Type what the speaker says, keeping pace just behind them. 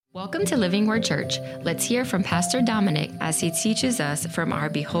Welcome to Living Word Church. Let's hear from Pastor Dominic as he teaches us from our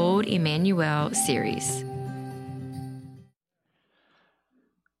Behold Emmanuel series.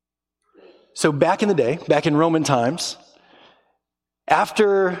 So back in the day, back in Roman times,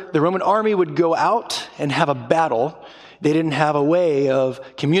 after the Roman army would go out and have a battle, they didn't have a way of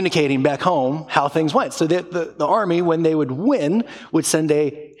communicating back home how things went. So the army, when they would win, would send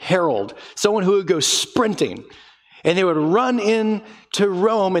a herald, someone who would go sprinting. And they would run into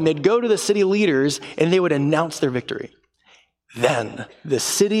Rome and they'd go to the city leaders and they would announce their victory. Then the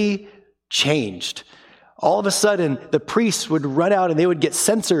city changed. All of a sudden, the priests would run out and they would get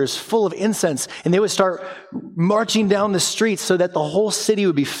censers full of incense and they would start marching down the streets so that the whole city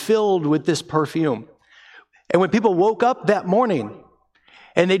would be filled with this perfume. And when people woke up that morning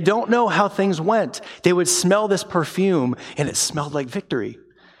and they don't know how things went, they would smell this perfume and it smelled like victory.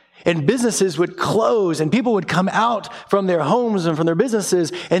 And businesses would close and people would come out from their homes and from their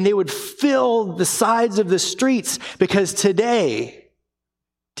businesses and they would fill the sides of the streets because today,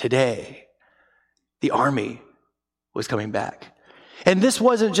 the army was coming back. And this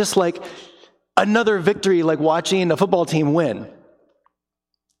wasn't just like another victory like watching a football team win.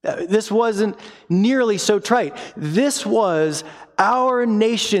 This wasn't nearly so trite. This was our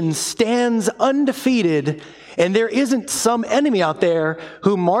nation stands undefeated and there isn't some enemy out there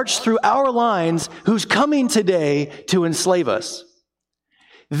who marched through our lines who's coming today to enslave us.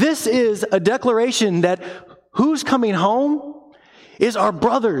 This is a declaration that who's coming home is our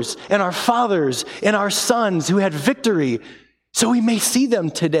brothers and our fathers and our sons who had victory. So we may see them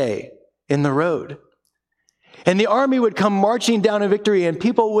today in the road. And the army would come marching down in victory and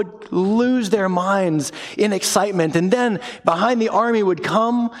people would lose their minds in excitement. And then behind the army would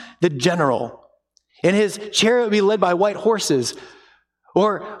come the general. And his chariot would be led by white horses.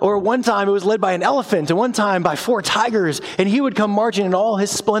 Or one time it was led by an elephant and one time by 4 tigers. And he would come marching in all his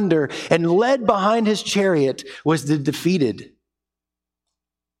splendor. And led behind his chariot was the defeated.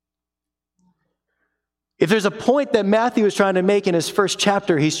 If there's a point that Matthew is trying to make in his first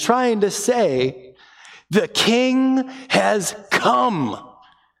chapter, he's trying to say, the king has come.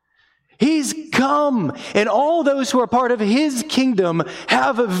 He's come. And all those who are part of his kingdom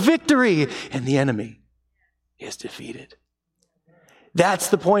have a victory. And the enemy is defeated. That's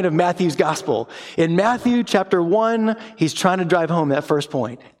the point of Matthew's gospel. In Matthew chapter 1, he's trying to drive home that first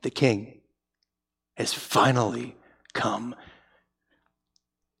point. The king has finally come.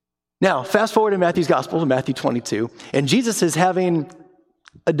 Now, fast forward in Matthew's gospel to Matthew 22. And Jesus is having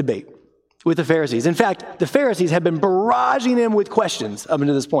a debate with the Pharisees. In fact, the Pharisees have been barraging him with questions up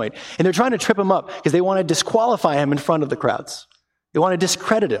until this point. And they're trying to trip him up because they want to disqualify him in front of the crowds. They want to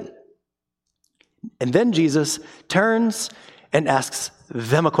discredit him. And then Jesus turns and asks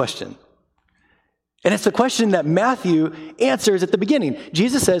them a question. And it's the question that Matthew answers at the beginning.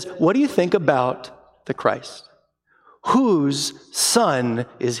 Jesus says, what do you think about the Christ? Whose son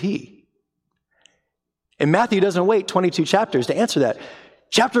is he? And Matthew doesn't wait 22 chapters to answer that.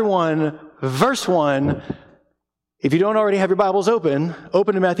 Chapter 1, verse 1, if you don't already have your Bibles open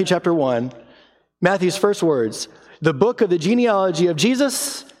to Matthew chapter 1, Matthew's first words, the book of the genealogy of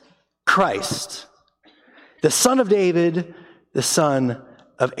Jesus Christ, the son of David, the son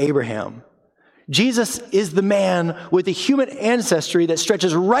of Abraham. Jesus is the man with the human ancestry that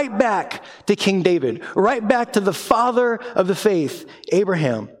stretches right back to King David, right back to the father of the faith,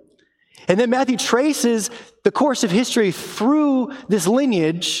 Abraham. And then Matthew traces the course of history through this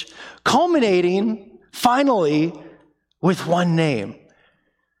lineage, culminating finally with one name.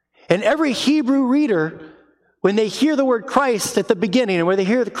 And every Hebrew reader, when they hear the word Christ at the beginning and when they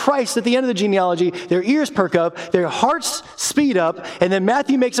hear the Christ at the end of the genealogy, their ears perk up, their hearts speed up, and then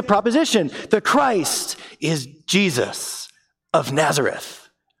Matthew makes a proposition. The Christ is Jesus of Nazareth.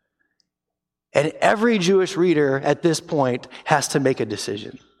 And every Jewish reader at this point has to make a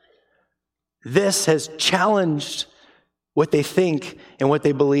decision. This has challenged what they think and what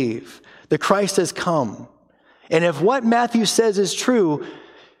they believe. The Christ has come. And if what Matthew says is true,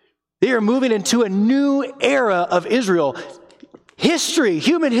 they are moving into a new era of Israel.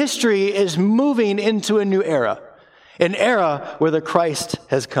 Human history is moving into a new era. An era where the Christ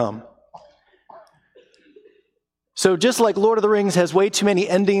has come. So just like Lord of the Rings has way too many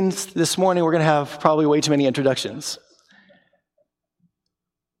endings, this morning we're going to have probably way too many introductions.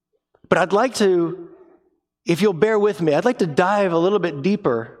 But I'd like to, if you'll bear with me, I'd like to dive a little bit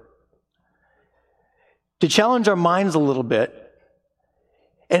deeper to challenge our minds a little bit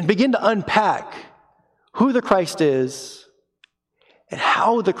and begin to unpack who the Christ is and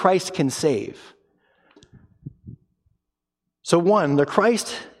how the Christ can save. So one, the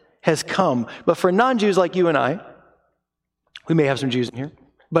Christ has come. But for non-Jews like you and I, we may have some Jews in here,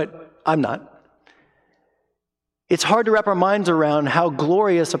 but I'm not. It's hard to wrap our minds around how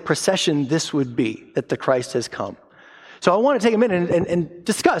glorious a procession this would be, that the Christ has come. So I want to take a minute and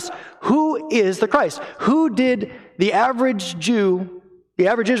discuss, who is the Christ? Who did the average Jew, the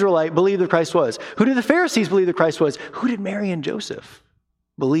average Israelite, believe the Christ was? Who did the Pharisees believe the Christ was? Who did Mary and Joseph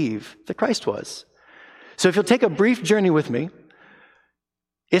believe the Christ was? So if you'll take a brief journey with me,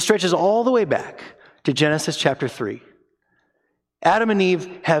 it stretches all the way back to Genesis chapter 3. Adam and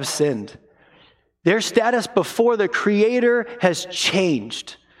Eve have sinned. Their status before the Creator has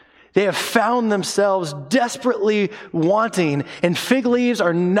changed. They have found themselves desperately wanting, and fig leaves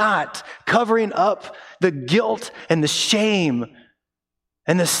are not covering up the guilt and the shame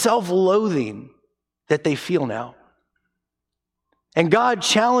and the self-loathing that they feel now. And God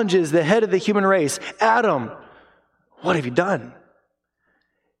challenges the head of the human race, Adam, what have you done?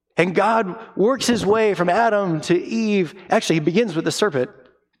 And God works his way from Adam to Eve. Actually, he begins with the serpent.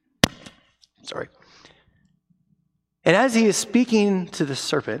 And as he is speaking to the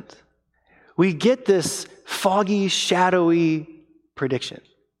serpent, we get this foggy, shadowy prediction.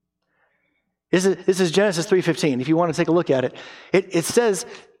 This is Genesis 3:15. If you want to take a look at it, it says,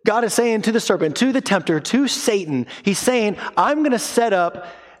 God is saying to the serpent, to the tempter, to Satan, he's saying, I'm going to set up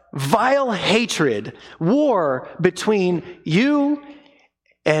vile hatred, war between you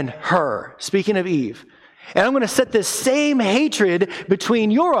and her, speaking of Eve. And I'm going to set this same hatred between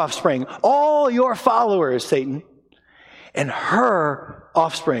your offspring, all your followers, Satan, and her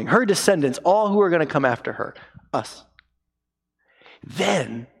offspring, her descendants, all who are going to come after her, us.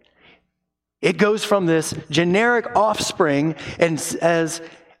 Then it goes from this generic offspring and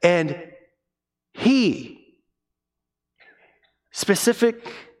he,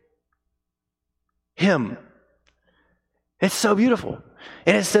 specific him. It's so beautiful.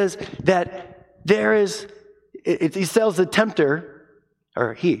 And it says that there is, he tells the tempter,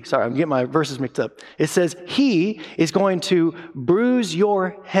 or he, sorry, I'm getting my verses mixed up. It says, he is going to bruise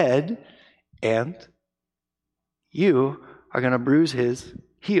your head, and you are going to bruise his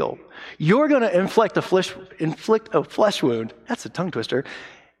heel. You're going to inflict a flesh wound. That's a tongue twister.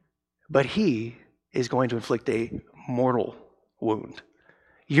 But he is going to inflict a mortal wound.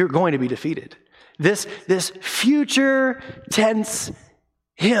 You're going to be defeated. This future tense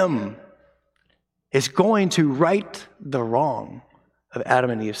him is going to right the wrong of Adam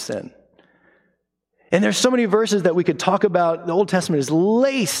and Eve's sin. And there's so many verses that we could talk about. The Old Testament is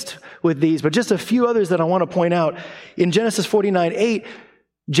laced with these, but just a few others that I want to point out. In Genesis 49:8,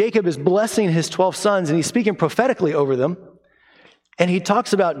 Jacob is blessing his 12 sons, and he's speaking prophetically over them. And he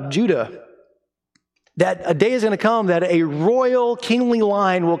talks about Judah, that a day is going to come that a royal kingly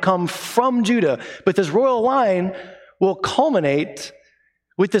line will come from Judah. But this royal line will culminate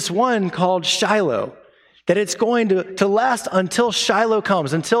with this one called Shiloh, that it's going to last until Shiloh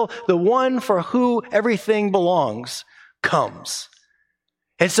comes, until the one for who everything belongs comes.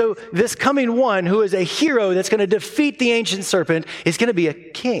 And so this coming one, who is a hero that's going to defeat the ancient serpent, is going to be a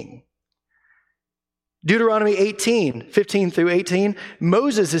king. Deuteronomy 18:15 through 18,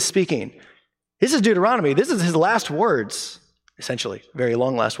 Moses is speaking. This is Deuteronomy. This is his last words, essentially, very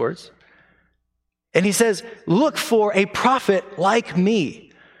long last words. And he says, look for a prophet like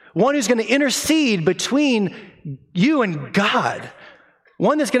me, one who's going to intercede between you and God,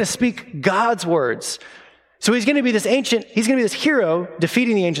 one that's going to speak God's words. So he's going to be this hero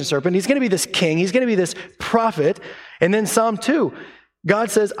defeating the ancient serpent. He's going to be this king. He's going to be this prophet. And then Psalm 2,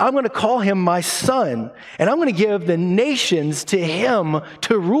 God says, I'm going to call him my son, and I'm going to give the nations to him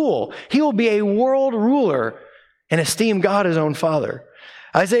to rule. He will be a world ruler and esteem God his own father.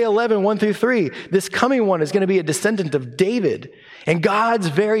 Isaiah 11:1 through 3, this coming one is going to be a descendant of David, and God's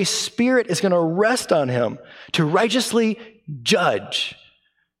very spirit is going to rest on him to righteously judge,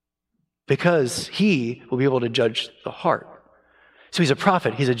 because he will be able to judge the heart. So he's a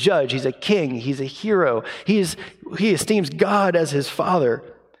prophet, he's a judge, he's a king, he's a hero. He esteems God as his father.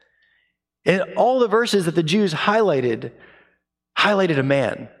 And all the verses that the Jews highlighted a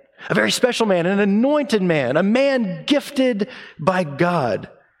man, a very special man, an anointed man, a man gifted by God.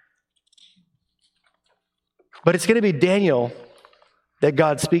 But it's going to be Daniel that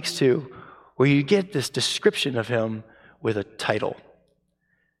God speaks to, where you get this description of him with a title.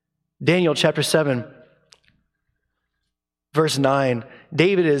 Daniel chapter 7, verse 9,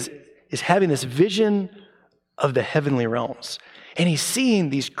 David is having this vision of the heavenly realms. And he's seeing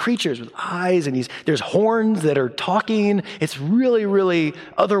these creatures with eyes, and there's horns that are talking. It's really, really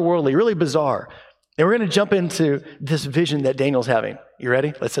otherworldly, really bizarre. And we're going to jump into this vision that Daniel's having. You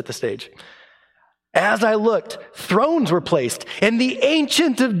ready? Let's set the stage. As I looked, thrones were placed, and the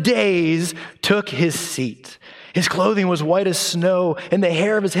Ancient of Days took his seat. His clothing was white as snow, and the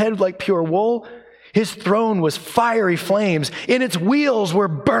hair of his head like pure wool. His throne was fiery flames. In its wheels were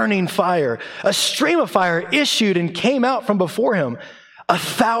burning fire. A stream of fire issued and came out from before him.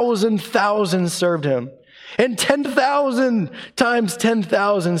 1,000,000 served him, and 10,000 times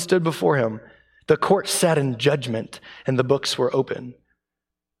 10,000 stood before him. The court sat in judgment, and the books were open.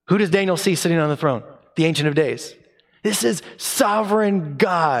 Who does Daniel see sitting on the throne? The Ancient of Days. This is sovereign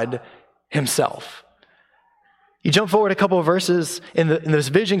God himself. You jump forward a couple of verses, and this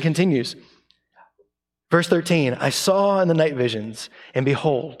vision continues. Verse 13, I saw in the night visions, and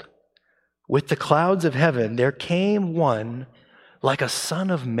behold, with the clouds of heaven there came one like a son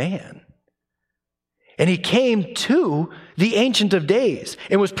of man. And he came to the Ancient of Days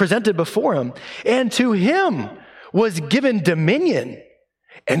and was presented before him. And to him was given dominion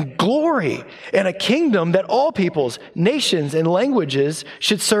and glory and a kingdom that all peoples, nations, and languages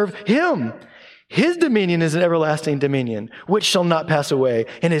should serve him. His dominion is an everlasting dominion, which shall not pass away,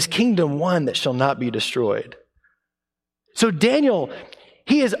 and his kingdom one that shall not be destroyed. So Daniel,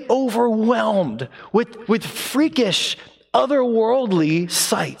 he is overwhelmed with freakish, otherworldly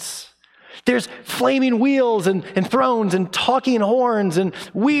sights. There's flaming wheels and thrones and talking horns and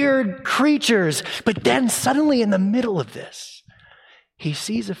weird creatures. But then suddenly in the middle of this, he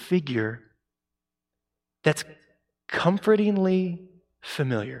sees a figure that's comfortingly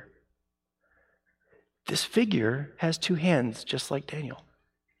familiar. This figure has 2 hands, just like Daniel.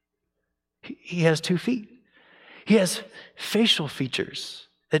 He has 2 feet. He has facial features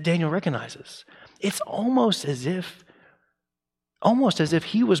that Daniel recognizes. It's almost as if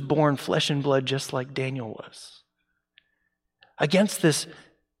he was born flesh and blood just like Daniel was. Against this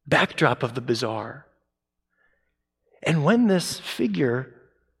backdrop of the bizarre. And when this figure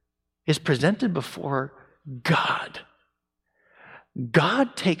is presented before God,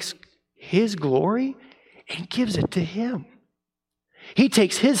 God takes his glory and gives it to him. He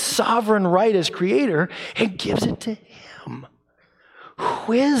takes his sovereign right as creator and gives it to him.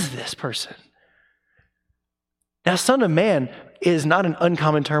 Who is this person? Now, Son of Man is not an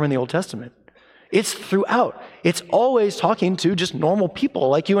uncommon term in the Old Testament. It's throughout. It's always talking to just normal people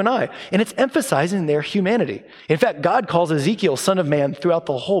like you and I, and it's emphasizing their humanity. In fact, God calls Ezekiel Son of Man throughout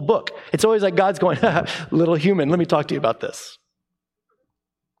the whole book. It's always like God's going, little human, let me talk to you about this.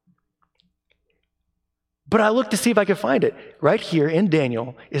 But I looked to see if I could find it. Right here in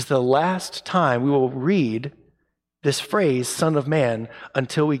Daniel is the last time we will read this phrase, Son of Man,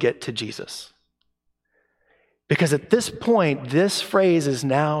 until we get to Jesus. Because at this point, this phrase is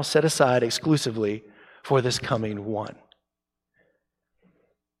now set aside exclusively for this coming one.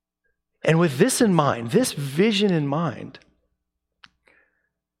 And with this in mind, this vision in mind,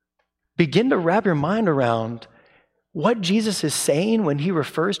 begin to wrap your mind around what Jesus is saying when he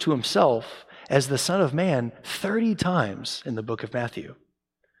refers to himself as the Son of Man 30 times in the book of Matthew.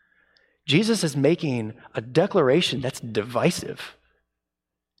 Jesus is making a declaration that's divisive,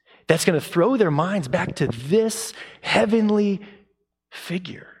 that's going to throw their minds back to this heavenly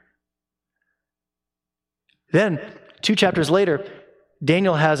figure. Then, 2 chapters later,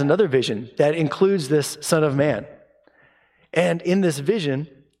 Daniel has another vision that includes this Son of Man. And in this vision,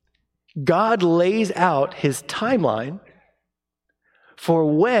 God lays out his timeline for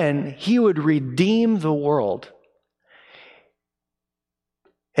when he would redeem the world.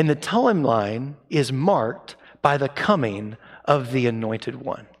 And the timeline is marked by the coming of the Anointed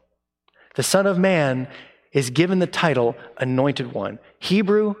One. The Son of Man is given the title Anointed One.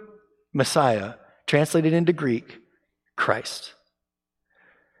 Hebrew, Messiah. Translated into Greek, Christ.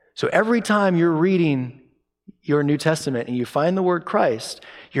 So every time you're reading your New Testament and you find the word Christ,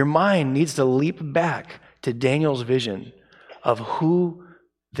 your mind needs to leap back to Daniel's vision of who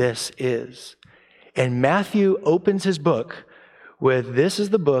this is. And Matthew opens his book with, this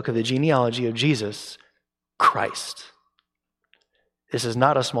is the book of the genealogy of Jesus, Christ. This is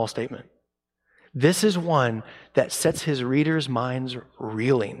not a small statement. This is one that sets his readers' minds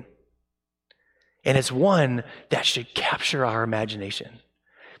reeling. And it's one that should capture our imagination.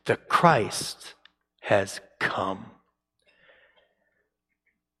 The Christ has come.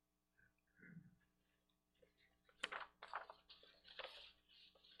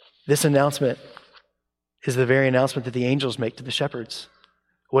 This announcement is the very announcement that the angels make to the shepherds.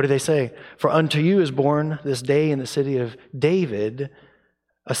 What do they say? For unto you is born this day in the city of David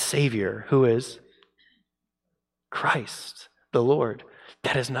a Savior, who is Christ, the Lord.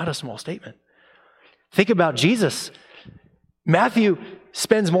 That is not a small statement. Think about Jesus. Matthew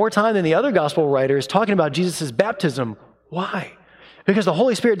spends more time than the other gospel writers talking about Jesus' baptism. Why? Because the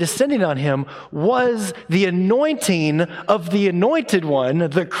Holy Spirit descending on him was the anointing of the Anointed One,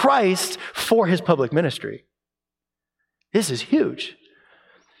 the Christ, for his public ministry. This is huge.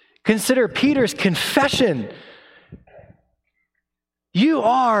 Consider Peter's confession. You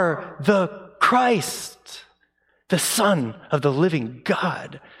are the Christ, the Son of the living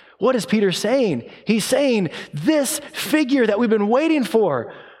God. What is Peter saying? He's saying this figure that we've been waiting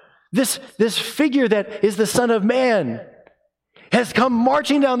for, this figure that is the Son of Man, has come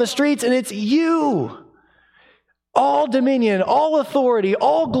marching down the streets, and it's you. All dominion, all authority,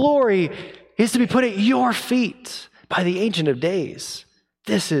 all glory is to be put at your feet by the Ancient of Days.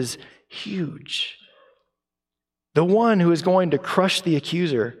 This is huge. The one who is going to crush the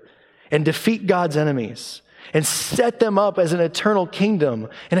accuser and defeat God's enemies and set them up as an eternal kingdom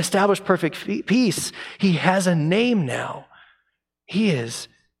and establish perfect peace. He has a name now. He is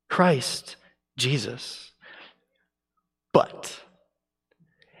Christ Jesus. But,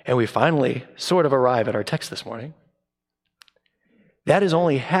 and we finally sort of arrive at our text this morning, that is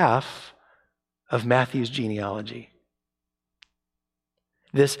only half of Matthew's genealogy.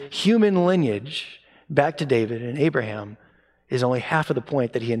 This human lineage back to David and Abraham is only half of the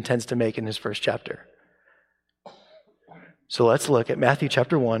point that he intends to make in his first chapter. So let's look at Matthew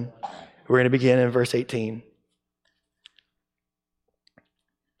chapter 1. We're going to begin in verse 18.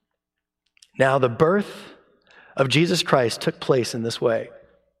 Now the birth of Jesus Christ took place in this way.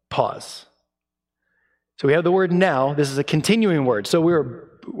 Pause. So we have the word now. This is a continuing word. So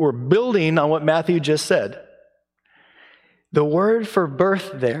we're building on what Matthew just said. The word for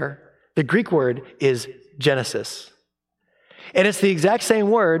birth there, the Greek word, is Genesis. And it's the exact same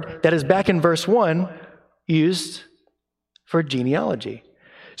word that is back in verse 1 used for genealogy.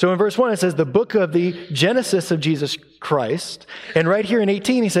 So in verse 1 it says the book of the Genesis of Jesus Christ. And right here in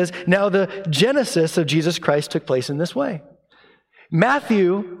 18 he says, now the Genesis of Jesus Christ took place in this way.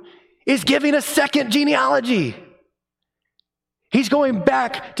 Matthew is giving a second genealogy. He's going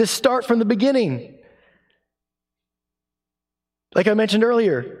back to start from the beginning. Like I mentioned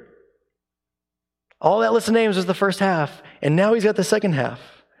earlier, all that list of names was the first half, and now he's got the second half.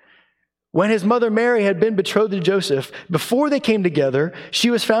 When his mother Mary had been betrothed to Joseph, before they came together, she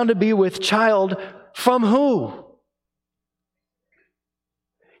was found to be with child from who?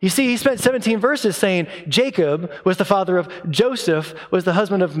 You see, he spent 17 verses saying Jacob was the father of Joseph, was the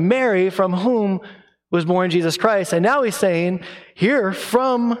husband of Mary, from whom was born Jesus Christ. And now he's saying here,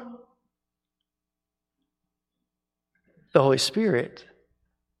 from the Holy Spirit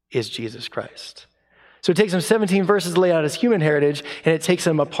is Jesus Christ. So it takes him 17 verses to lay out his human heritage, and it takes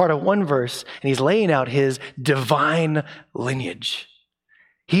him a part of one verse, and he's laying out his divine lineage.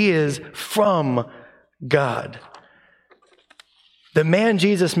 He is from God. The man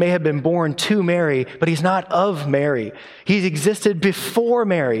Jesus may have been born to Mary, but he's not of Mary. He's existed before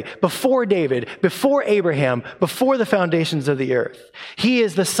Mary, before David, before Abraham, before the foundations of the earth. He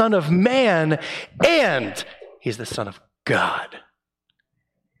is the Son of Man, and he's the Son of God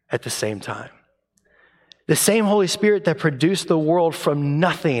at the same time. The same Holy Spirit that produced the world from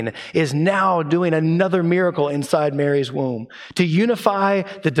nothing is now doing another miracle inside Mary's womb to unify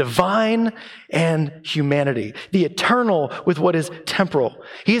the divine and humanity, the eternal with what is temporal.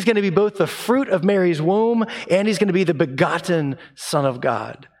 He's going to be both the fruit of Mary's womb and he's going to be the begotten Son of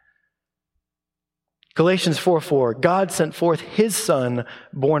God. Galatians 4:4, God sent forth his Son,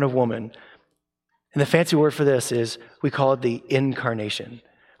 born of woman. And the fancy word for this is, we call it the incarnation,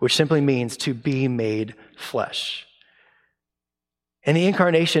 which simply means to be made flesh. And the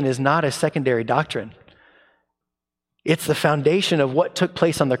incarnation is not a secondary doctrine. It's the foundation of what took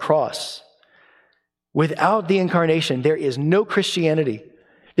place on the cross. Without the incarnation, there is no Christianity,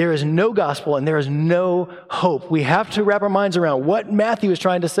 there is no gospel, and there is no hope. We have to wrap our minds around what Matthew is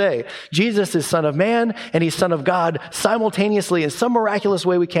trying to say. Jesus is Son of Man, and he's Son of God simultaneously in some miraculous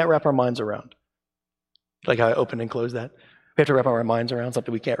way we can't wrap our minds around. Like how I opened and closed that. We have to wrap our minds around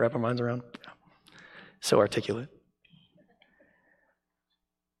something we can't wrap our minds around. So articulate.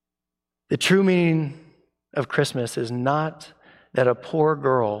 The true meaning of Christmas is not that a poor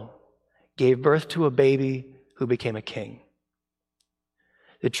girl gave birth to a baby who became a king.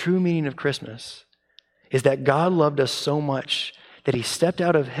 The true meaning of Christmas is that God loved us so much that he stepped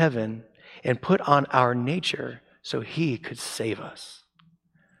out of heaven and put on our nature so he could save us.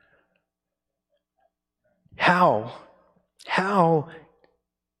 How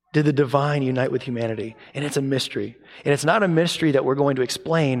did the divine unite with humanity? And it's a mystery. And it's not a mystery that we're going to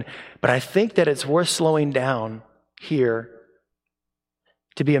explain, but I think that it's worth slowing down here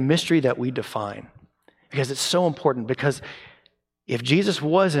to be a mystery that we define. Because it's so important. Because if Jesus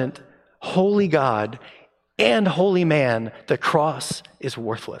wasn't holy God and holy man, the cross is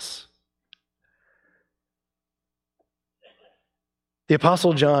worthless. The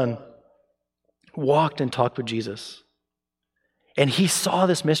Apostle John walked and talked with Jesus. And he saw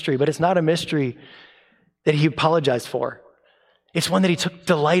this mystery, but it's not a mystery that he apologized for. It's one that he took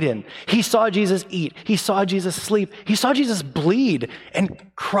delight in. He saw Jesus eat. He saw Jesus sleep. He saw Jesus bleed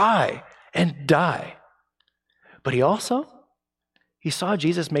and cry and die. But he saw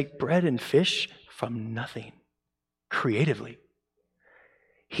Jesus make bread and fish from nothing, creatively.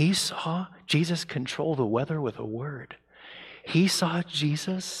 He saw Jesus control the weather with a word. He saw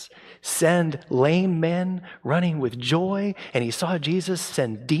Jesus send lame men running with joy, and he saw Jesus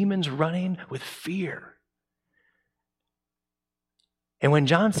send demons running with fear. And when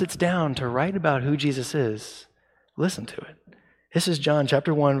John sits down to write about who Jesus is, listen to it. This is John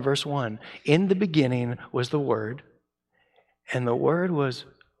chapter 1, verse 1. In the beginning was the Word, and the Word was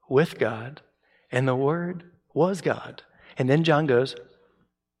with God, and the Word was God. And then John goes,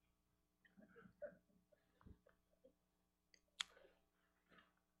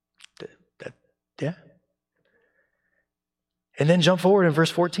 yeah. And then jump forward in verse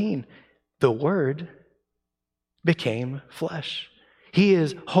 14. The Word became flesh. He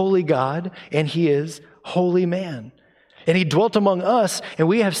is holy God, and he is holy man. And he dwelt among us, and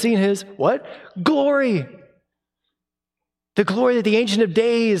we have seen his, what? Glory. The glory that the Ancient of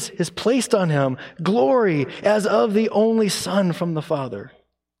Days has placed on him. Glory as of the only Son from the Father.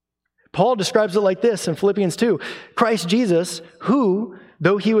 Paul describes it like this in Philippians 2. Christ Jesus, who,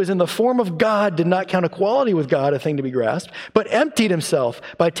 though he was in the form of God, did not count equality with God a thing to be grasped, but emptied himself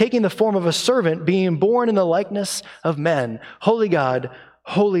by taking the form of a servant, being born in the likeness of men. Holy God,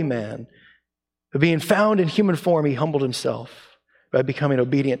 holy man. But being found in human form, he humbled himself by becoming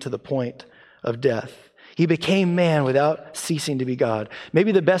obedient to the point of death. He became man without ceasing to be God.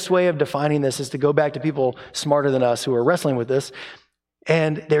 Maybe the best way of defining this is to go back to people smarter than us who are wrestling with this.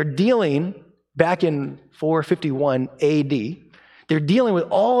 And they're dealing, back in 451 AD, they're dealing with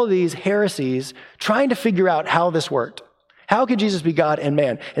all of these heresies, trying to figure out how this worked. How could Jesus be God and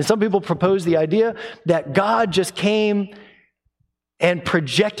man? And some people propose the idea that God just came and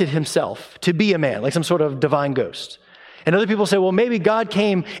projected himself to be a man, like some sort of divine ghost. And other people say, well, maybe God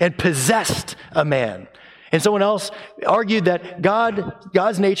came and possessed a man. And someone else argued that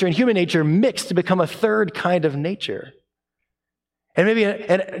God's nature and human nature mixed to become a third kind of nature.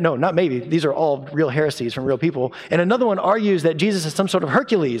 And not maybe, these are all real heresies from real people. And another one argues that Jesus is some sort of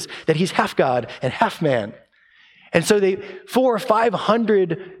Hercules, that he's half God and half man. And so 400 or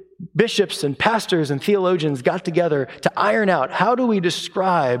 500 bishops and pastors and theologians got together to iron out, how do we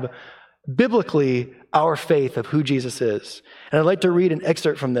describe biblically our faith of who Jesus is? And I'd like to read an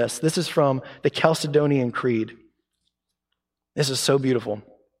excerpt from this. This is from the Chalcedonian Creed. This is so beautiful.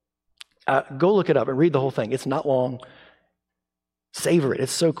 Go look it up and read the whole thing. It's not long. Savor it.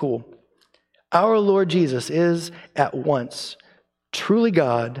 It's so cool. Our Lord Jesus is at once truly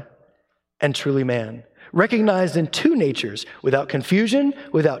God and truly man, recognized in two natures, without confusion,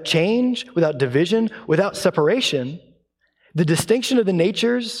 without change, without division, without separation, the distinction of the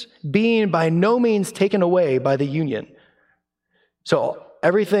natures being by no means taken away by the union. So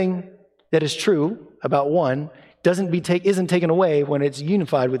everything that is true about one isn't taken away when it's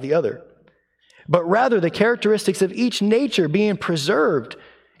unified with the other, but rather the characteristics of each nature being preserved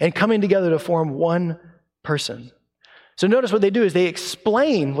and coming together to form one person. So notice what they do is they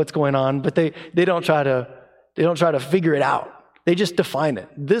explain what's going on, but they don't try to figure it out. They just define it.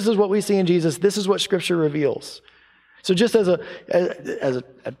 This is what we see in Jesus. This is what Scripture reveals. So just as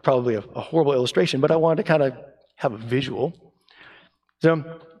probably a horrible illustration, but I wanted to kind of have a visual.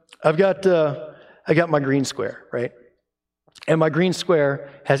 So I got my green square, right? And my green square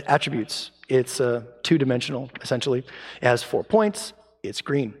has attributes. It's two-dimensional, essentially. It has 4 points. It's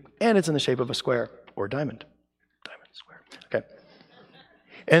green. And it's in the shape of a square or diamond. Diamond, square. Okay.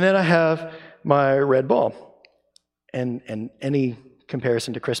 And then I have my red ball. And any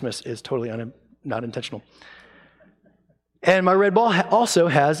comparison to Christmas is totally not intentional. And my red ball also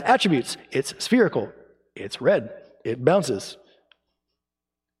has attributes. It's spherical. It's red. It bounces.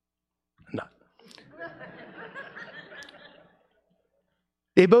 Not.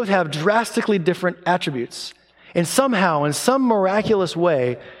 They both have drastically different attributes. And somehow, in some miraculous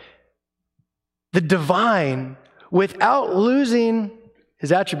way, the divine, without losing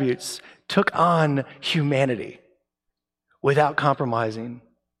his attributes, took on humanity without compromising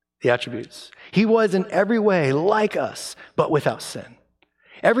the attributes. He was in every way like us, but without sin.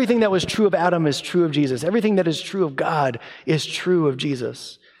 Everything that was true of Adam is true of Jesus. Everything that is true of God is true of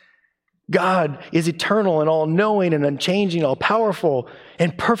Jesus. God is eternal and all-knowing and unchanging, all-powerful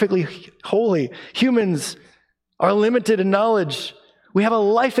and perfectly holy. Humans are limited in knowledge. We have a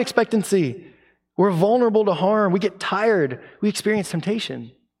life expectancy. We're vulnerable to harm. We get tired. We experience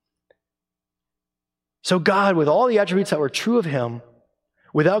temptation. So God, with all the attributes that were true of him,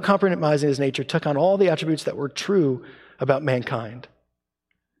 without compromising his nature, took on all the attributes that were true about mankind.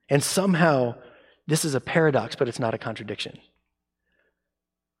 And somehow, this is a paradox, but it's not a contradiction.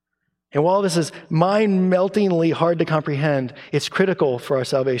 And while this is mind-meltingly hard to comprehend, it's critical for our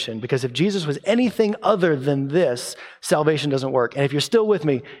salvation, because if Jesus was anything other than this, salvation doesn't work. And if you're still with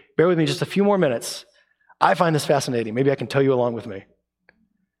me, bear with me just a few more minutes. I find this fascinating. Maybe I can tell you along with me.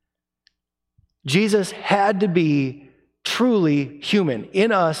 Jesus had to be truly human,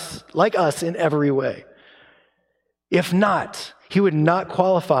 in us, like us in every way. If not, he would not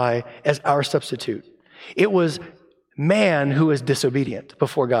qualify as our substitute. It was man who was disobedient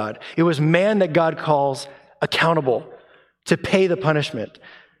before God. It was man that God calls accountable to pay the punishment.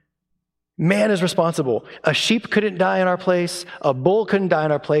 Man is responsible. A sheep couldn't die in our place. A bull couldn't die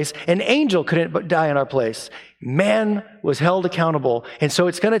in our place. An angel couldn't die in our place. Man was held accountable. And so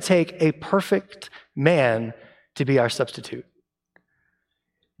it's going to take a perfect man to be our substitute.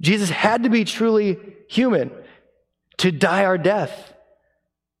 Jesus had to be truly human to die our death.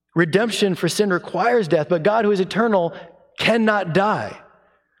 Redemption for sin requires death, but God, who is eternal, cannot die.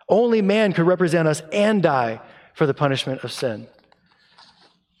 Only man could represent us and die for the punishment of sin.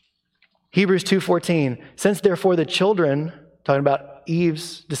 Hebrews 2:14, since therefore the children, talking about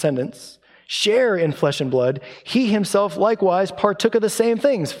Eve's descendants, share in flesh and blood, he himself likewise partook of the same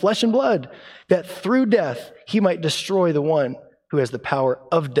things, flesh and blood, that through death he might destroy the one who has the power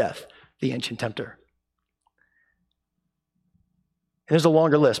of death, the ancient tempter. And there's a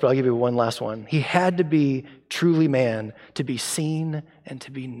longer list, but I'll give you one last one. He had to be truly man to be seen and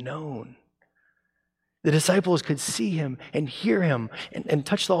to be known. The disciples could see him and hear him and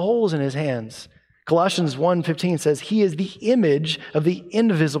touch the holes in his hands. Colossians 1:15 says, he is the image of the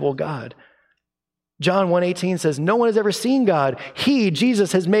invisible God. John 1:18 says, no one has ever seen God. He,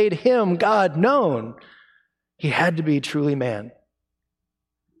 Jesus, has made him, God, known. He had to be truly man.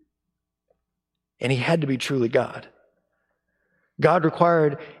 And he had to be truly God. God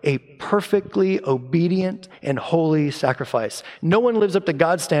required a perfectly obedient and holy sacrifice. No one lives up to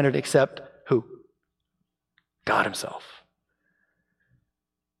God's standard except who? God himself.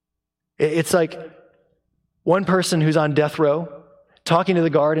 It's like one person who's on death row talking to the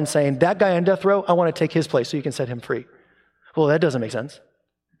guard and saying, that guy on death row, I want to take his place so you can set him free. Well, that doesn't make sense.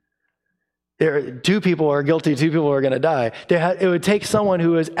 Two people are guilty, two people are going to die. It would take someone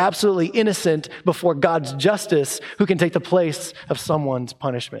who is absolutely innocent before God's justice who can take the place of someone's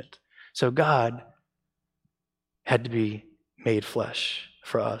punishment. So God had to be made flesh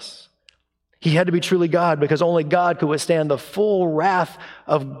for us. He had to be truly God because only God could withstand the full wrath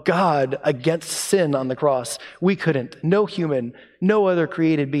of God against sin on the cross. We couldn't. No human, no other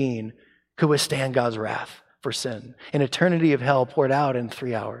created being could withstand God's wrath for sin. An eternity of hell poured out in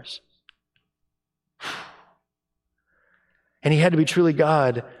 3 hours. And he had to be truly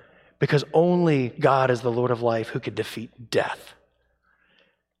God because only God is the Lord of life who could defeat death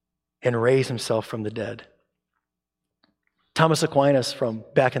and raise himself from the dead. Thomas Aquinas, from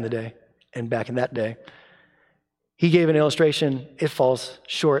back in the day and back in that day, he gave an illustration. It falls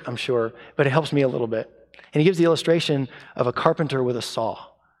short, I'm sure, but it helps me a little bit. And he gives the illustration of a carpenter with a saw.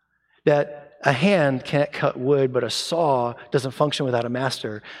 That a hand can't cut wood, but a saw doesn't function without a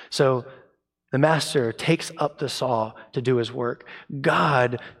master. So the master takes up the saw to do his work.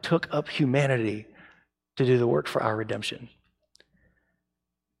 God took up humanity to do the work for our redemption.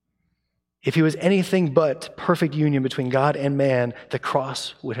 If he was anything but perfect union between God and man, the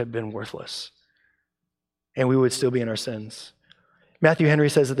cross would have been worthless, and we would still be in our sins. Matthew Henry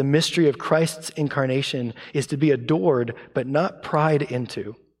says that the mystery of Christ's incarnation is to be adored, but not pried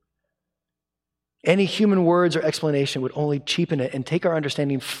into. Any human words or explanation would only cheapen it and take our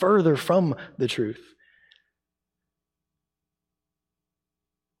understanding further from the truth.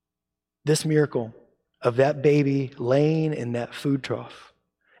 This miracle of that baby laying in that food trough,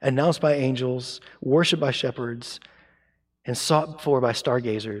 announced by angels, worshiped by shepherds, and sought for by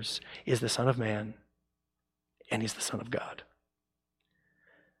stargazers, is the Son of Man, and he's the Son of God.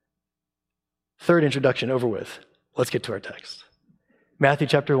 Third introduction over with. Let's get to our text. Matthew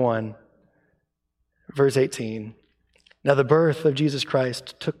chapter 1. Verse 18, now the birth of Jesus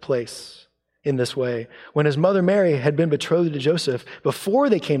Christ took place in this way. When his mother Mary had been betrothed to Joseph, before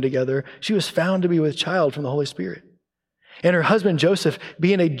they came together, she was found to be with child from the Holy Spirit. And her husband Joseph,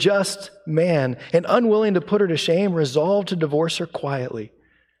 being a just man and unwilling to put her to shame, resolved to divorce her quietly.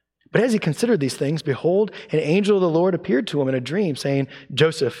 But as he considered these things, behold, an angel of the Lord appeared to him in a dream, saying,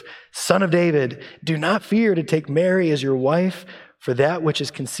 Joseph, son of David, do not fear to take Mary as your wife, for that which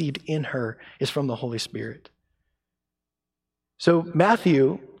is conceived in her is from the Holy Spirit. So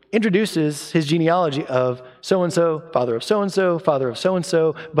Matthew introduces his genealogy of so-and-so, father of so-and-so, father of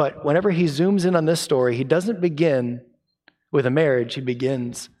so-and-so, but whenever he zooms in on this story, he doesn't begin with a marriage, he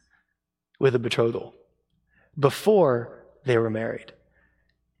begins with a betrothal before they were married.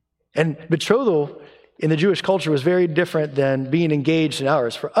 And betrothal in the Jewish culture was very different than being engaged in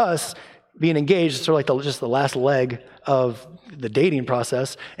ours. For us, being engaged is sort of like just the last leg of the dating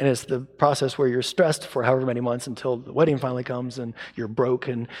process, and it's the process where you're stressed for however many months until the wedding finally comes and you're broke,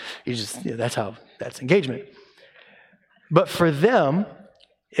 and that's engagement. But for them,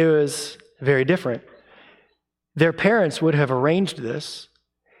 it was very different. Their parents would have arranged this.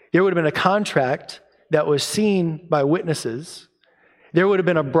 There would have been a contract that was seen by witnesses. There would have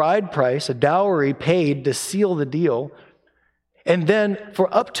been a bride price, a dowry paid to seal the deal. And then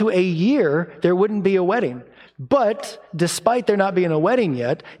for up to a year, there wouldn't be a wedding. But despite there not being a wedding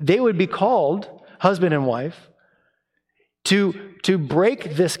yet, they would be called husband and wife. To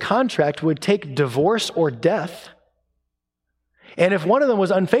break this contract would take divorce or death. And if one of them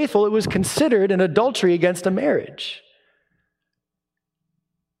was unfaithful, it was considered an adultery against a marriage.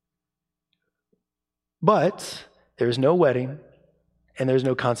 But there's no wedding and there's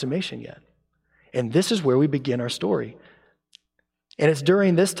no consummation yet. And this is where we begin our story. And it's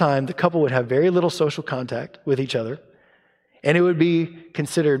during this time the couple would have very little social contact with each other. And it would be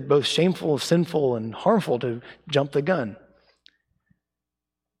considered both shameful, sinful, and harmful to jump the gun.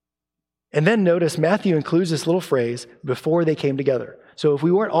 And then notice Matthew includes this little phrase, before they came together. So if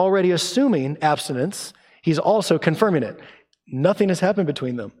we weren't already assuming abstinence, he's also confirming it. Nothing has happened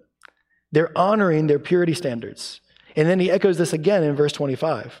between them. They're honoring their purity standards. And then he echoes this again in verse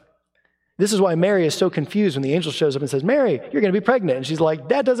 25. This is why Mary is so confused when the angel shows up and says, Mary, you're going to be pregnant. And she's like,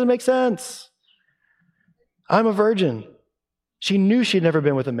 that doesn't make sense. I'm a virgin. She knew she'd never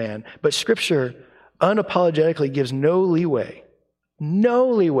been with a man, but Scripture unapologetically gives no leeway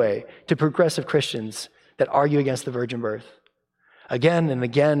to progressive Christians that argue against the virgin birth. Again and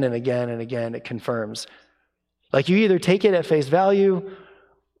again and again and again, it confirms. Like you either take it at face value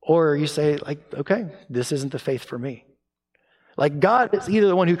or you say, like, okay, this isn't the faith for me. Like God is either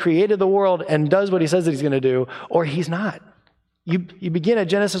the one who created the world and does what he says that he's going to do, or he's not. You begin at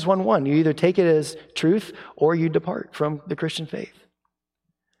Genesis 1:1. You either take it as truth or you depart from the Christian faith.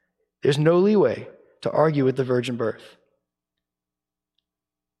 There's no leeway to argue with the virgin birth.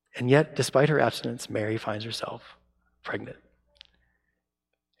 And yet, despite her abstinence, Mary finds herself pregnant.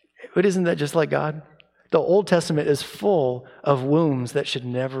 But isn't that just like God? The Old Testament is full of wombs that should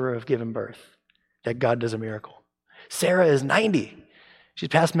never have given birth, that God does a miracle. Sarah is 90. She's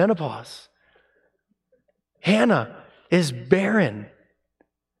past menopause. Hannah is barren.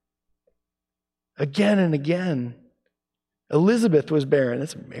 Again and again. Elizabeth was barren.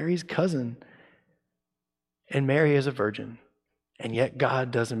 That's Mary's cousin. And Mary is a virgin. And yet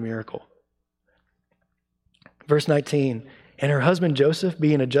God does a miracle. Verse 19, and her husband Joseph,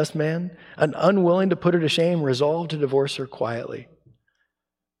 being a just man, and unwilling to put her to shame, resolved to divorce her quietly.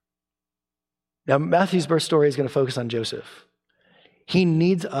 Now, Matthew's birth story is going to focus on Joseph. He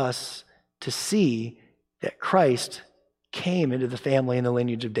needs us to see that Christ came into the family and the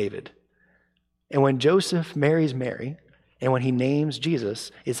lineage of David. And when Joseph marries Mary, and when he names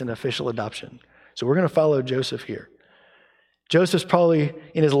Jesus, it's an official adoption. So we're going to follow Joseph here. Joseph's probably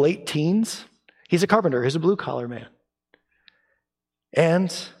in his late teens. He's a carpenter. He's a blue-collar man.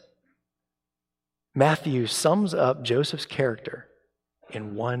 And Matthew sums up Joseph's character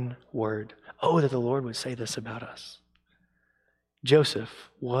in one word. Oh, that the Lord would say this about us. Joseph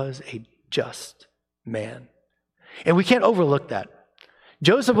was a just man. And we can't overlook that.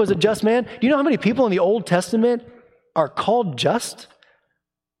 Joseph was a just man. Do you know how many people in the Old Testament are called just?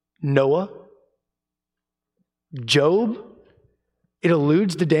 Noah. Job. It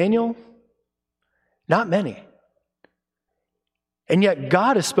alludes to Daniel. Not many. And yet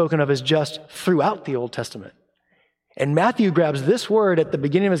God is spoken of as just throughout the Old Testament. And Matthew grabs this word at the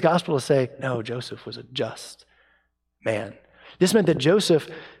beginning of his gospel to say, no, Joseph was a just man. This meant that Joseph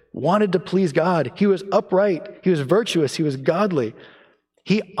wanted to please God. He was upright. He was virtuous. He was godly.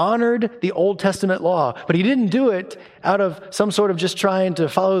 He honored the Old Testament law, but he didn't do it out of some sort of just trying to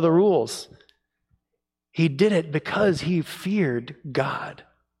follow the rules. He did it because he feared God.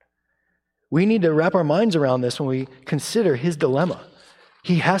 We need to wrap our minds around this when we consider his dilemma.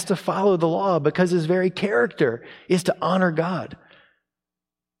 He has to follow the law because his very character is to honor God.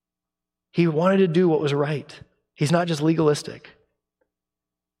 He wanted to do what was right. He's not just legalistic.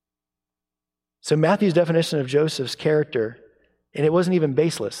 So Matthew's definition of Joseph's character, and it wasn't even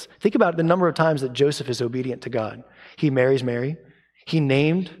baseless. Think about the number of times that Joseph is obedient to God. He marries Mary. He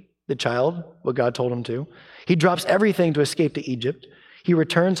named the child what God told him to. He drops everything to escape to Egypt. He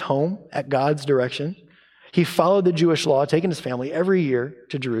returns home at God's direction. He followed the Jewish law, taking his family every year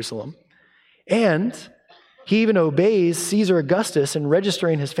to Jerusalem. And he even obeys Caesar Augustus in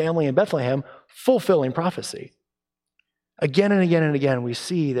registering his family in Bethlehem, fulfilling prophecy. Again and again and again, we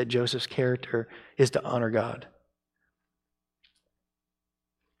see that Joseph's character is to honor God.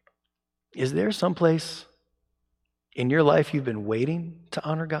 Is there someplace in your life you've been waiting to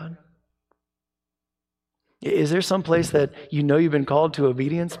honor God? Is there someplace that you know you've been called to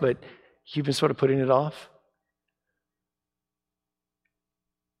obedience, but you've been sort of putting it off?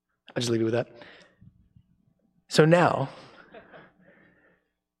 I'll just leave you with that. So now,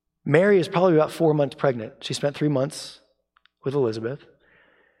 Mary is probably about 4 months pregnant. She spent 3 months with Elizabeth.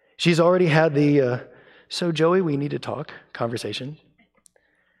 She's already had the, so Joey, we need to talk conversation.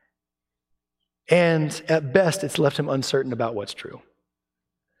 And at best, it's left him uncertain about what's true.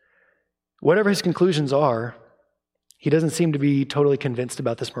 Whatever his conclusions are, he doesn't seem to be totally convinced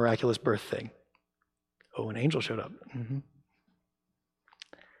about this miraculous birth thing. Oh, an angel showed up. Mm-hmm.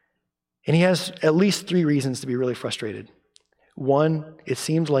 And he has at least 3 reasons to be really frustrated. 1, it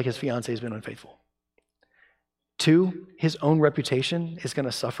seems like his fiancée has been unfaithful. 2, his own reputation is going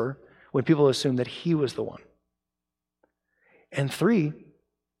to suffer when people assume that he was the one. And 3,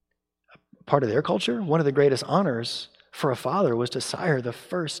 part of their culture, one of the greatest honors for a father was to sire the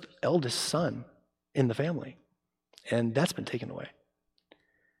first eldest son in the family. And that's been taken away.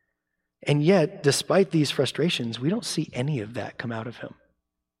 And yet, despite these frustrations, we don't see any of that come out of him.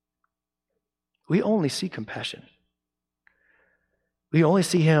 We only see compassion. We only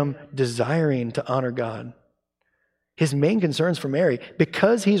see him desiring to honor God. His main concerns for Mary,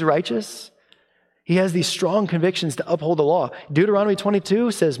 because he's righteous, he has these strong convictions to uphold the law. Deuteronomy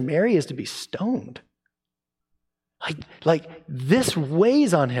 22 says Mary is to be stoned. Like this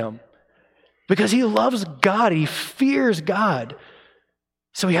weighs on him because he loves God. He fears God.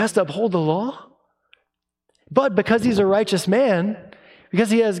 So he has to uphold the law. But because he's a righteous man,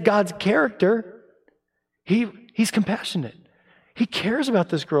 because he has God's character, he's compassionate. He cares about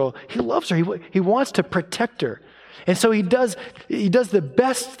this girl. He loves her. He wants to protect her. And so he does the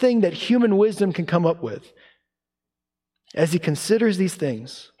best thing that human wisdom can come up with. As he considers these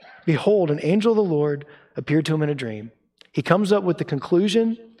things, behold, an angel of the Lord appeared to him in a dream. He comes up with the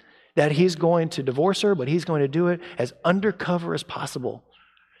conclusion that he's going to divorce her, but he's going to do it as undercover as possible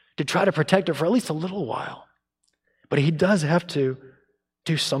to try to protect her for at least a little while. But he does have to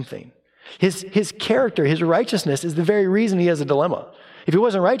do something. His character, his righteousness is the very reason he has a dilemma. If he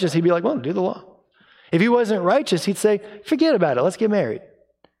wasn't righteous, he'd be like, well, do the law. If he wasn't righteous, he'd say, forget about it, let's get married.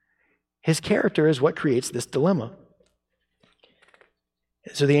 His character is what creates this dilemma.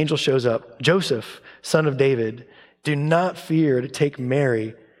 So the angel shows up. Joseph, son of David, do not fear to take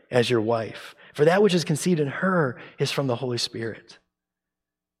Mary as your wife, for that which is conceived in her is from the Holy Spirit.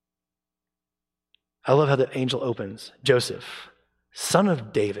 I love how the angel opens. Joseph, son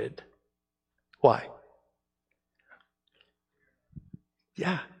of David. Why?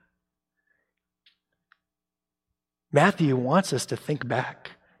 Yeah. Matthew wants us to think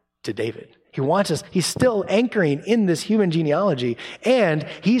back to David. He's still anchoring in this human genealogy, and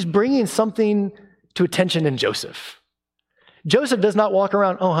he's bringing something to attention in Joseph. Joseph does not walk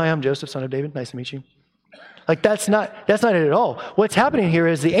around, oh, hi, I'm Joseph, son of David. Nice to meet you. Like, that's not it at all. What's happening here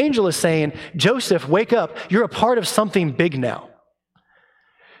is the angel is saying, Joseph, wake up. You're a part of something big now.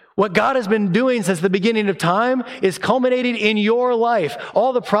 What God has been doing since the beginning of time is culminating in your life.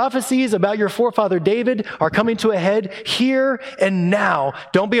 All the prophecies about your forefather David are coming to a head here and now.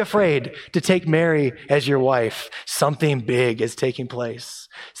 Don't be afraid to take Mary as your wife. Something big is taking place.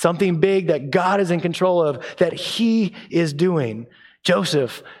 Something big that God is in control of, that he is doing.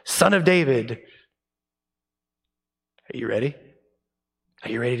 Joseph, son of David. Are you ready? Are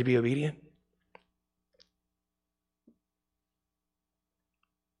you ready to be obedient?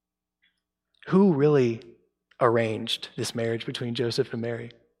 Who really arranged this marriage between Joseph and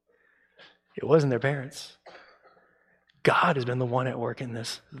Mary? It wasn't their parents. God has been the one at work in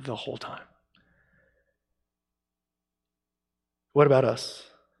this the whole time. What about us?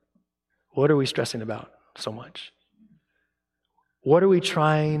 What are we stressing about so much? What are we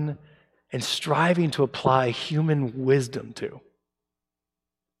trying and striving to apply human wisdom to?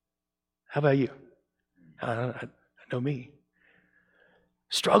 How about you? I know me.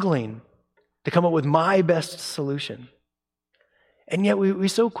 Struggling to come up with my best solution. And yet we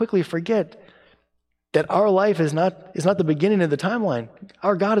so quickly forget that our life is not the beginning of the timeline.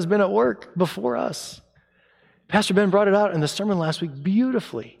 Our God has been at work before us. Pastor Ben brought it out in the sermon last week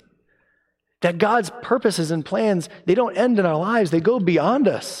beautifully. That God's purposes and plans, they don't end in our lives, they go beyond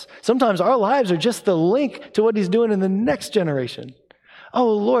us. Sometimes our lives are just the link to what he's doing in the next generation.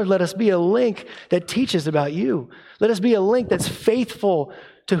 Oh, Lord, let us be a link that teaches about you. Let us be a link that's faithful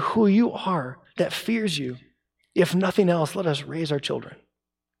to who you are, that fears you. If nothing else, let us raise our children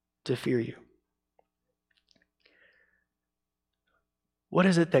to fear you. What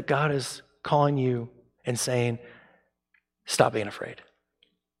is it that God is calling you and saying, stop being afraid?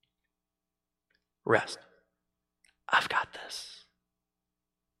 Rest. I've got this.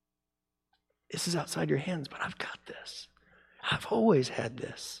 This is outside your hands, but I've got this. I've always had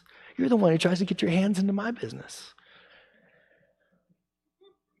this. You're the one who tries to get your hands into my business.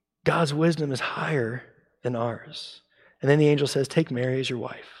 God's wisdom is higher than ours. And then the angel says, take Mary as your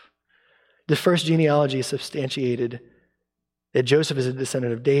wife. The first genealogy substantiated that Joseph is a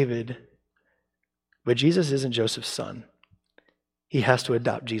descendant of David, but Jesus isn't Joseph's son. He has to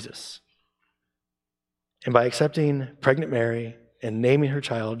adopt Jesus. And by accepting pregnant Mary and naming her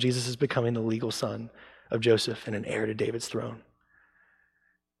child, Jesus is becoming the legal son of Joseph and an heir to David's throne.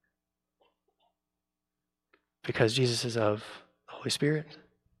 Because Jesus is of the Holy Spirit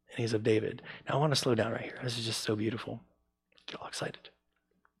and he's of David. Now I want to slow down right here. This is just so beautiful. Get all excited.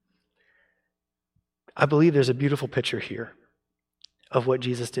 I believe there's a beautiful picture here of what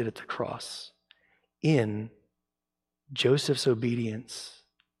Jesus did at the cross in Joseph's obedience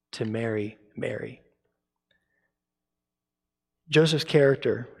to Mary. Joseph's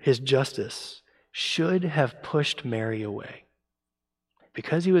character, his justice, should have pushed Mary away.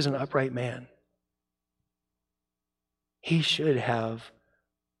 Because he was an upright man, he should have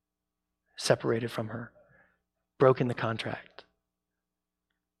separated from her, broken the contract.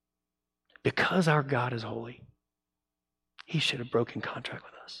 Because our God is holy, he should have broken contract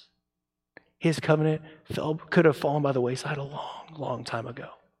with us. His covenant could have fallen by the wayside a long, long time ago.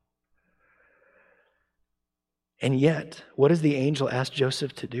 And yet, what does the angel ask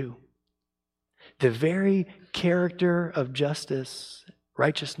Joseph to do? The very character of justice,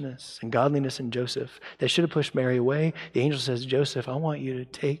 righteousness, and godliness in Joseph that should have pushed Mary away, the angel says, Joseph, I want you to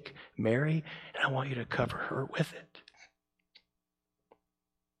take Mary and I want you to cover her with it.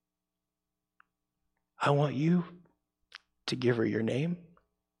 I want you to give her your name.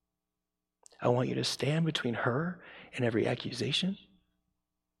 I want you to stand between her and every accusation.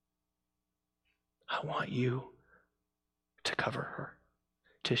 I want you to cover her,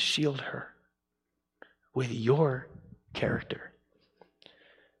 to shield her with your character.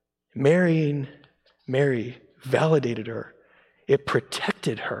 Marrying Mary validated her. It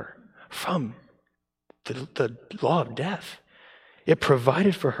protected her from the law of death. It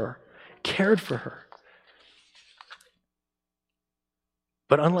provided for her, cared for her.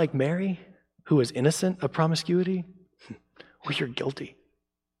 But unlike Mary, who was innocent of promiscuity, we are guilty.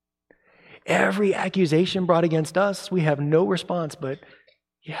 Every accusation brought against us, we have no response but,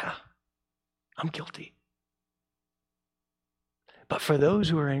 yeah, I'm guilty. But for those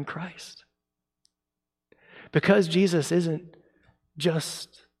who are in Christ, because Jesus isn't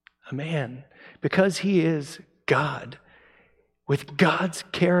just a man, because he is God with God's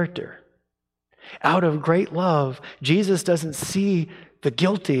character, out of great love, Jesus doesn't see the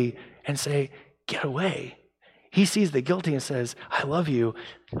guilty and say, get away. He sees the guilty and says, I love you.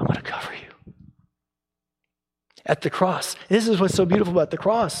 I'm going to cover you. At the cross, this is what's so beautiful about the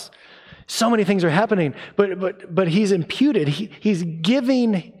cross. So many things are happening, but he's imputed. He's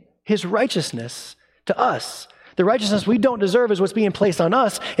giving his righteousness to us. The righteousness we don't deserve is what's being placed on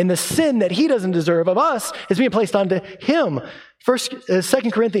us, and the sin that he doesn't deserve of us is being placed onto him.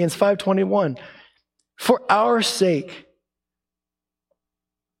 2 Corinthians 5:21. For our sake,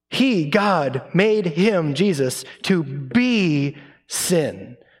 he, God, made him, Jesus, to be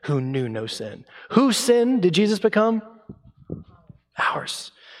sin, who knew no sin. Whose sin did Jesus become?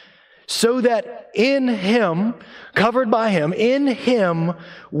 Ours. So that in him, covered by him, in him,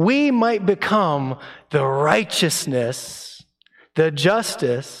 we might become the righteousness, the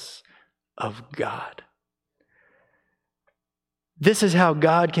justice of God. This is how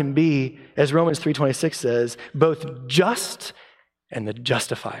God can be, as Romans 3:26 says, both just and the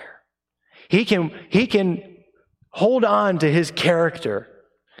justifier. He can hold on to his character.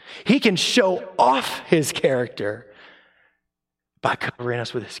 He can show off his character by covering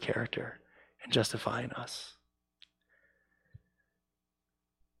us with his character and justifying us.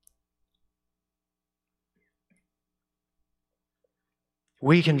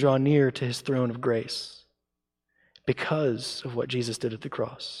 We can draw near to his throne of grace because of what Jesus did at the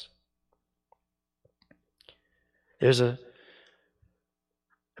cross. There's a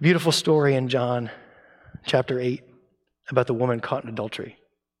beautiful story in John chapter 8 about the woman caught in adultery.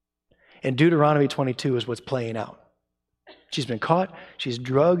 And Deuteronomy 22 is what's playing out. She's been caught, she's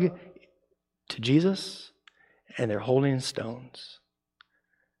drugged to Jesus, and they're holding stones.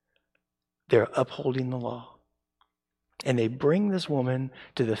 They're upholding the law. And they bring this woman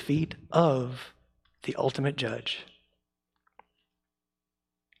to the feet of the ultimate judge.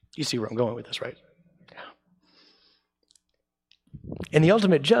 You see where I'm going with this, right? Yeah. And the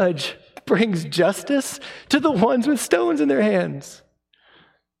ultimate judge brings justice to the ones with stones in their hands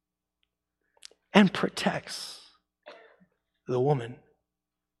and protects the woman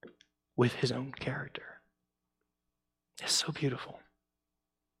with his own character. It's so beautiful.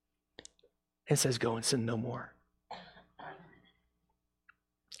 It says, go and sin no more.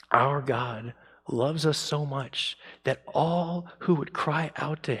 Our God loves us so much that all who would cry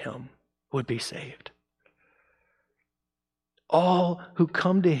out to him would be saved. All who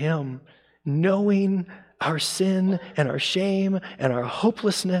come to him knowing our sin and our shame and our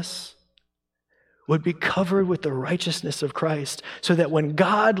hopelessness would be covered with the righteousness of Christ, so that when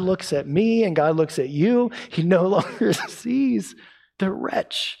God looks at me and God looks at you, he no longer sees the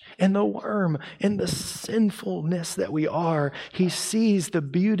wretch and the worm and the sinfulness that we are. He sees the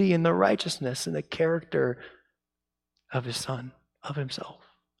beauty and the righteousness and the character of his Son, of himself.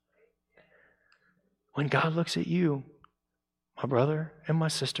 When God looks at you, my brother and my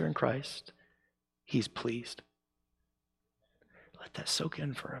sister in Christ, he's pleased. Let that soak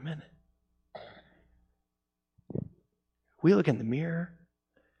in for a minute. We look in the mirror,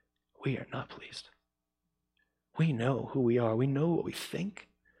 we are not pleased. We know who we are. We know what we think.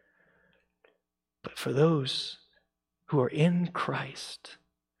 But for those who are in Christ,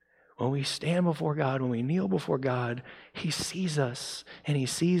 when we stand before God, when we kneel before God, he sees us and he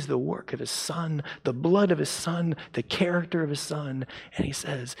sees the work of his Son, the blood of his Son, the character of his Son, and he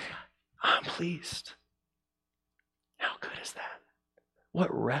says, I'm pleased. How good is that?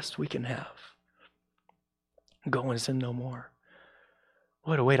 What rest we can have. Go and sin no more.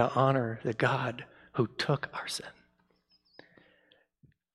 What a way to honor the God who took our sin.